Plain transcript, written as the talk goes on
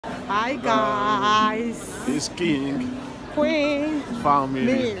Hi guys. It's King. Queen.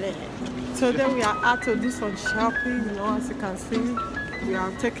 Family. Today we are out to do some shopping. You know, as you can see, we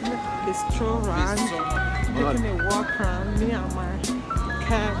are taking a stroll around, taking a walk around. Me and my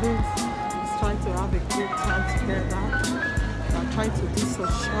Kelvin is trying to have a good time together. We are trying to do some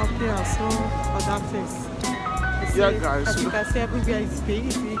shopping and some other things. Yeah, guys. As you can see, everywhere is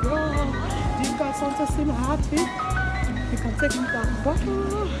busy. Oh, do you guys want to see my outfit? You can take it down.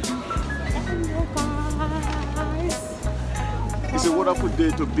 Hello guys. It's a wonderful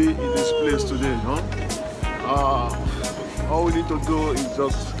day to be in this place today, no? All we need to do is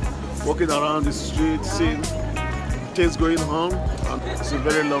just walking around the street, seeing things going on, and it's a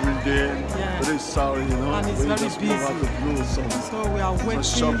very lovely day, very sunny, you know. And it's very busy. So we are waiting.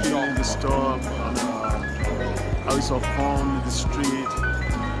 Shopping in the store, and having some fun in the street.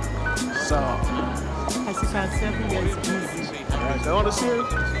 So, as you can see, everywhere is busy. I want to see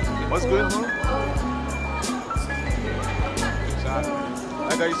what's going on.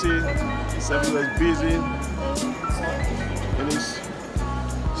 Like I see, it's everywhere busy in this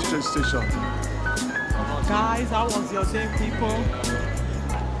train station. Guys, how was your day, people?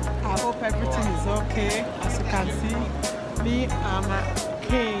 I hope everything is okay. As you can see, me and my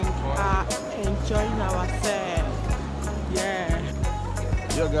king are enjoying ourselves. Yeah.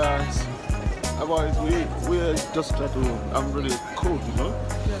 Yeah, guys. Otherwise, we're just trying to. I'm really cold, you know.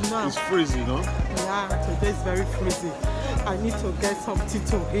 Yeah, no. It's freezing, you know. Yeah, today is very freezing. I need to get something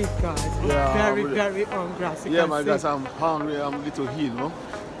to eat, guys. Yeah, I'm very hungry. As you yeah, can my see. guys, I'm hungry. I'm a little heat, you know.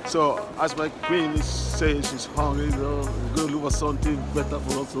 So, as my queen says, she's hungry, you know, we're going to look for something better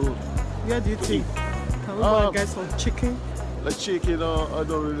for us to. Where do you think? Can we go and get some chicken? Like chicken, I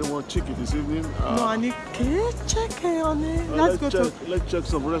don't really want chicken this evening. No, I need chicken on it. Let's check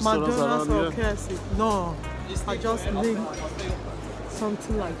some restaurants McDonald's around or here. KFC. No, I just need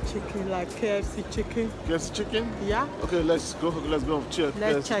something like chicken, like KFC chicken. KFC chicken? Yeah. Okay, let's go check.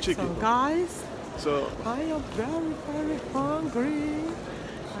 Let's check chicken. some, guys. So I am very hungry.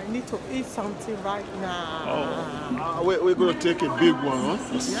 I need to eat something right now. We're going to take a big one, huh?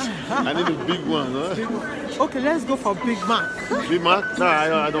 Yeah. I need a big one, huh? Okay, let's go for Big Mac. Big Mac? No,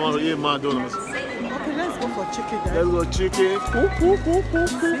 I don't want to eat McDonald's. Okay, let's go for chicken, guys. Let's go chicken.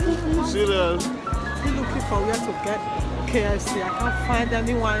 Serious. Still looking for where to get KFC. I can't find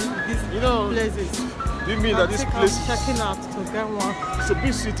anyone in these places. Do you mean that this place is checking out to get one? It's a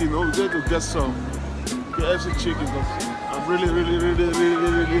big city, no? We're going to get some KFC chicken. I'm really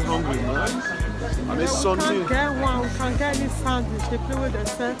hungry, man. And it's something. We can get one. We can get any sandwich. They play with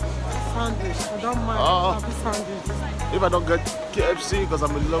themselves sandwich. I don't mind having sandwiches. If I don't get KFC, because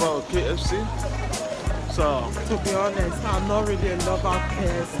I'm a lover of KFC. So, to be honest, I'm not really a lover of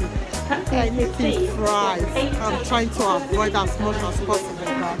KFC. Anything fries, I'm trying to avoid as much as possible.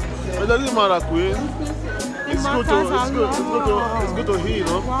 It doesn't matter, Queen. It's good to hear, you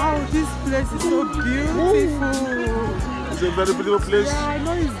know? Wow, this place is so beautiful. It's a very beautiful place. Yeah, I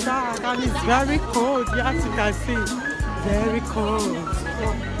know it's dark and it's very cold. Yes, you can see. Very cold.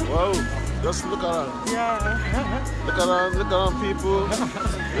 Wow, just look around. Yeah. Look around, people.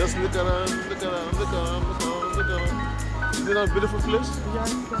 Just look around. Isn't that a beautiful place?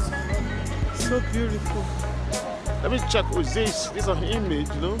 Yes, so beautiful. Let me check with this. This is an image,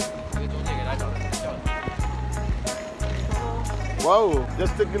 you know? Wow,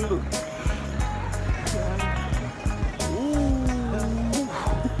 just take a look.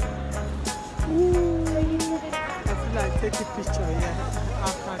 Take a picture here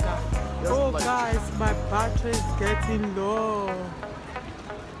after that. Oh guys, my battery is getting low.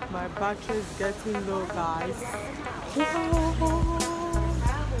 My battery is getting low, guys.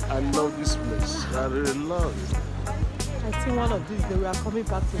 I love this place. I really love it. I think one of these days we are coming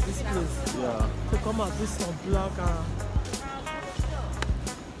back to this place. Yeah. To come and do some vlog and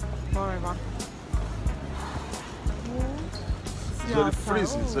whatever. It's very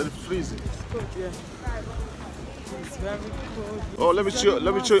freezing. It's very freezing. It's good, yeah. It's very cold. Oh, let me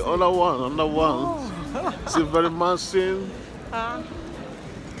show you another one. Oh. It's a very massive.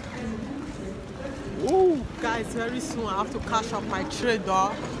 Guys, very soon I have to cash up my trade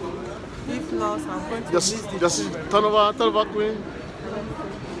though. If not, I'm going to miss the just train. turn over, Queen.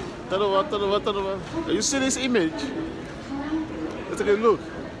 Turn over. You see this image? Let's take a look.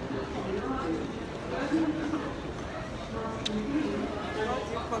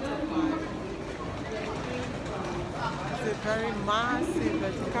 It's very massive,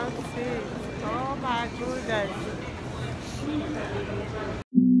 but you can't see it. Oh my goodness.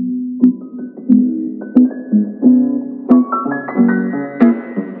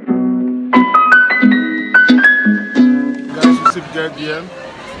 Get here.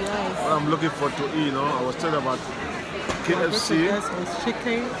 Yes. What I'm looking for to eat, you know, I was talking about KFC. Yes, with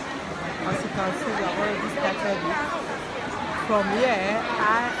chicken. As you can see, we have already started it. From here,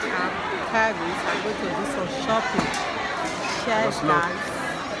 I am Paris. I'm going to do some shopping. Cheers, guys.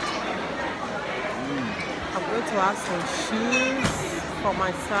 I'm going to have some shoes for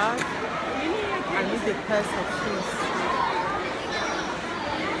myself. I need a pair of shoes.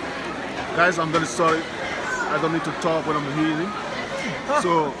 Guys, I'm very sorry. I don't need to talk when I'm eating.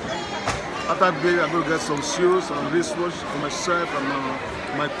 So, after that, I'm going to get some shoes and wristwatch for myself and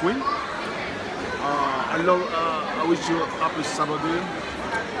my queen. I wish you a happy Saturday.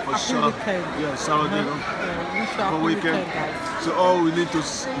 Happy weekend. Yeah, Saturday. For weekend. Guys. So all we need to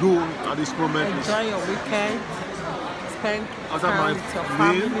do at this moment is enjoy your weekend. Spend after time my with your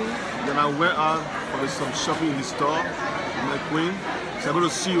meal, family. then I went out for some shopping in the store with my queen. So I'm going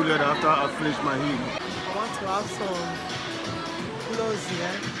to see you later after I finish my meal. I want to have some clothes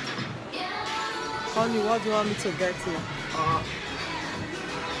here. Honey, what do you want me to get here?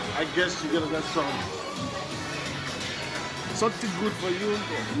 I guess you're gonna get something good for you.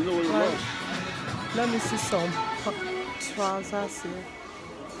 You know what you want. Let me see some trousers here.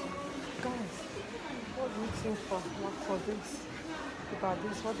 Guys, what do you think for this? About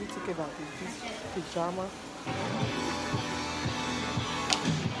this? What do you think about this pajama?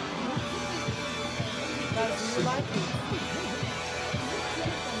 Guys, do you like it?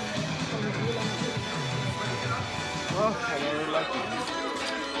 Oh, I really like it.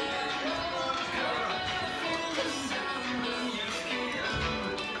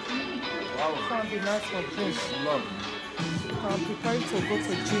 Wow. It's gonna be nice for gym. I'm preparing to go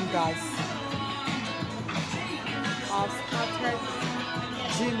to gym, guys. I've started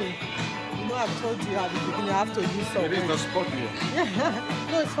gymming. You know, I've told you at the beginning I have to use some weight. It is not sport here. Yeah,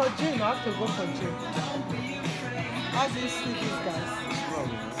 no, it's for gym. I have to go for gym. How do you see this, guys?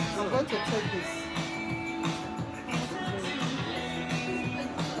 I'm going to take this.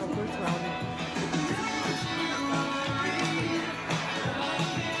 I'm going to have it.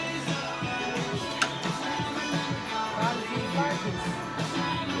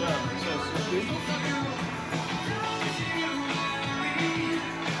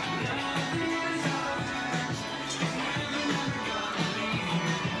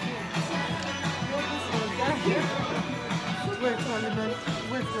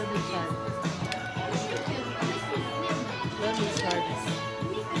 Wait, let me try. Let me try this.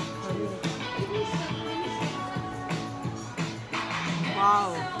 Wow,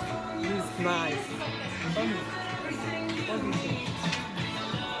 this is nice. What do you think?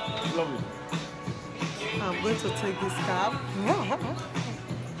 Lovely. I'm going to take this cap. Yeah,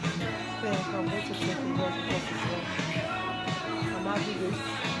 I'm going to take it off because it's wrong. I'm happy this.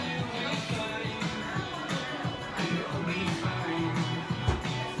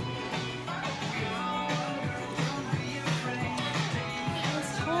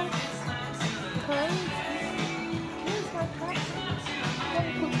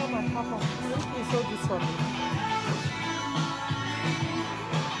 Show this for me.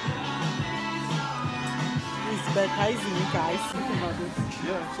 It's better, isn't it, guys? Think about this.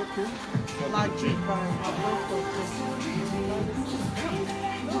 Yeah, it's okay. Like cheap buying, I went for this.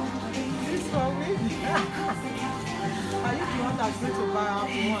 This for me. Are you the one that's going to buy half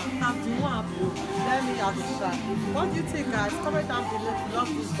the one? Half the one. Let me have a try. What do you think, guys? Comment down below if you love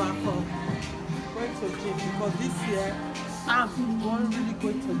this bag from going to gym, because this year I'm really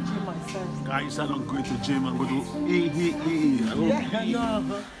going to gym myself. Guys, I'm not going to gym. I'm going to Yeah,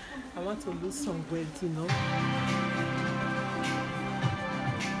 no. I want to lose some weight, you know.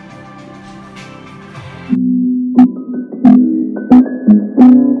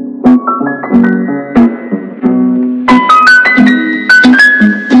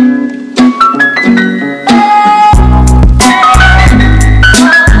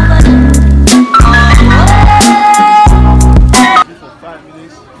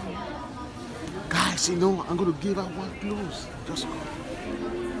 You know, I'm going to give her one close. Just go.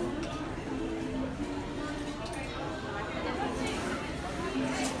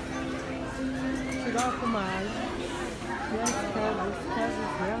 Should I open my eyes? Yes, Kelvin,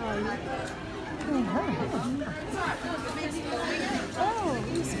 where are you? Oh,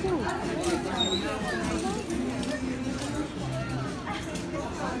 it's cool.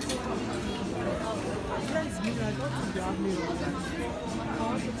 Yes, me, I don't think you have me on that. I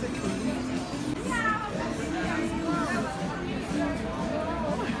want to take a look.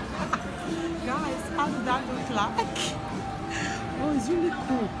 Guys, how did that look like? Oh, it's really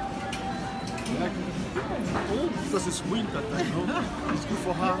cool. Like, because it's winter time, you know? It's good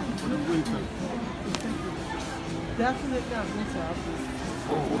for her for the winter. Definitely I'm going to have this.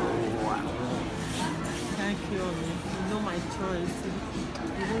 Thank you, Omi. You know my choice.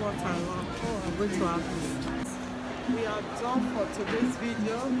 You know what I want. Oh, I'm going to have this. We are done for today's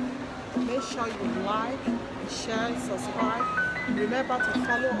video. Make sure you like, share, subscribe. Remember to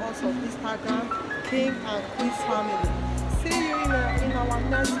follow us on Instagram, King and Queens Family. See you in our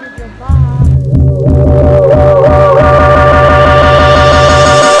next video. Bye.